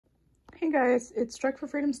Hey guys, it's Strike for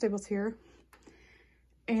Freedom Stables here.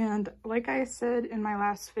 And like I said in my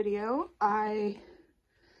last video, I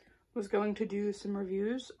was going to do some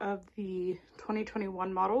reviews of the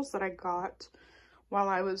 2021 models that I got while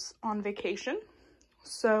I was on vacation.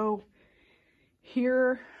 So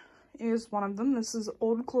here is one of them. This is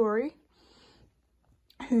Old Glory,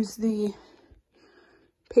 who's the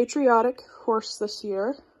Patriotic horse this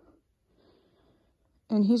year.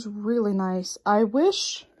 And he's really nice. I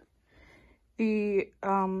wish the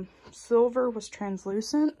silver was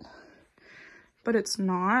translucent, but it's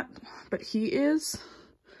not. But he is,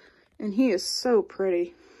 and he is so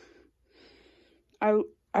pretty.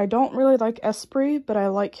 I don't really like Esprit, but I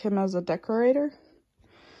like him as a decorator.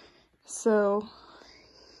 So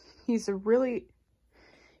he's a really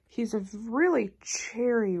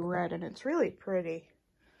cherry red, and it's really pretty.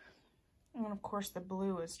 And of course the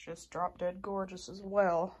blue is just drop dead gorgeous as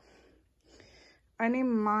well. I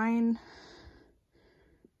named mine,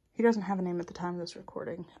 he doesn't have a name at the time of this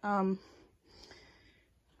recording,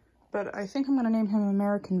 but I think I'm going to name him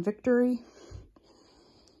American Victory.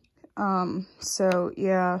 So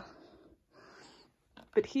yeah,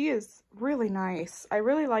 but he is really nice. I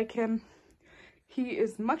really like him. He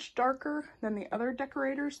is much darker than the other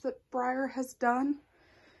decorators that Breyer has done.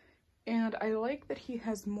 And I like that he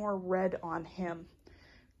has more red on him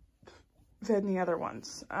than the other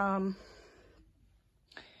ones.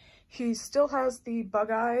 He still has the bug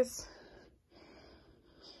eyes,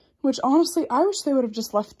 which honestly, I wish they would have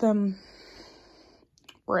just left them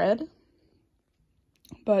red.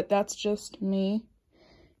 But that's just me.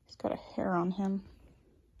 He's got a hair on him.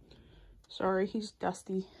 Sorry, he's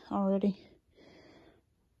dusty already.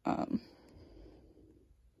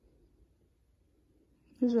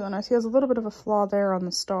 He's really nice. He has a little bit of a flaw there on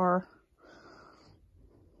the star,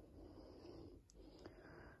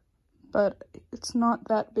 but it's not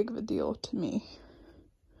that big of a deal to me.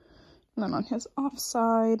 And then on his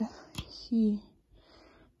offside, he,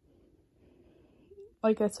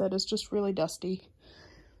 like I said, is just really dusty.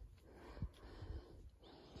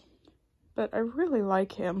 But I really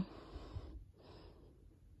like him.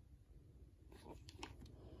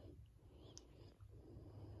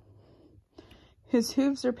 His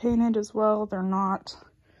hooves are painted as well. They're not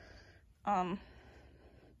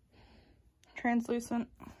translucent.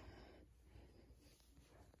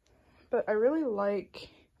 But I really like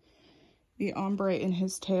the ombre in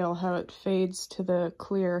his tail, how it fades to the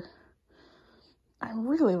clear. I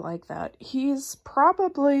really like that. He's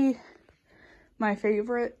probably my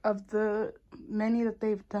favorite of the many that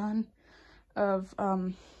they've done of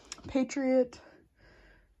Patriot,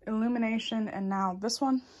 Illumination, and now this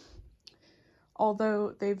one.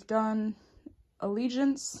 Although they've done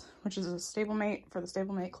Allegiance, which is a stablemate for the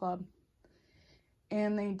Stablemate Club,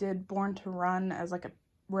 and they did Born to Run as like a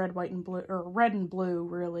red, white, and blue, or red and blue,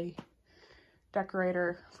 really,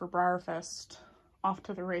 decorator for Breyerfest, Off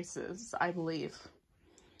to the Races, I believe.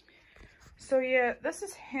 So yeah, this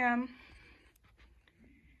is him.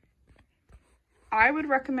 I would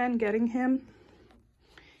recommend getting him,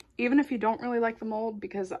 even if you don't really like the mold,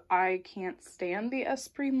 because I can't stand the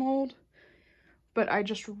Esprit mold. But I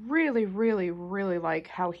just really like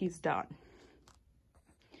how he's done.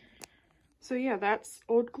 So yeah, that's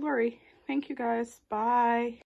Old Glory. Thank you guys. Bye.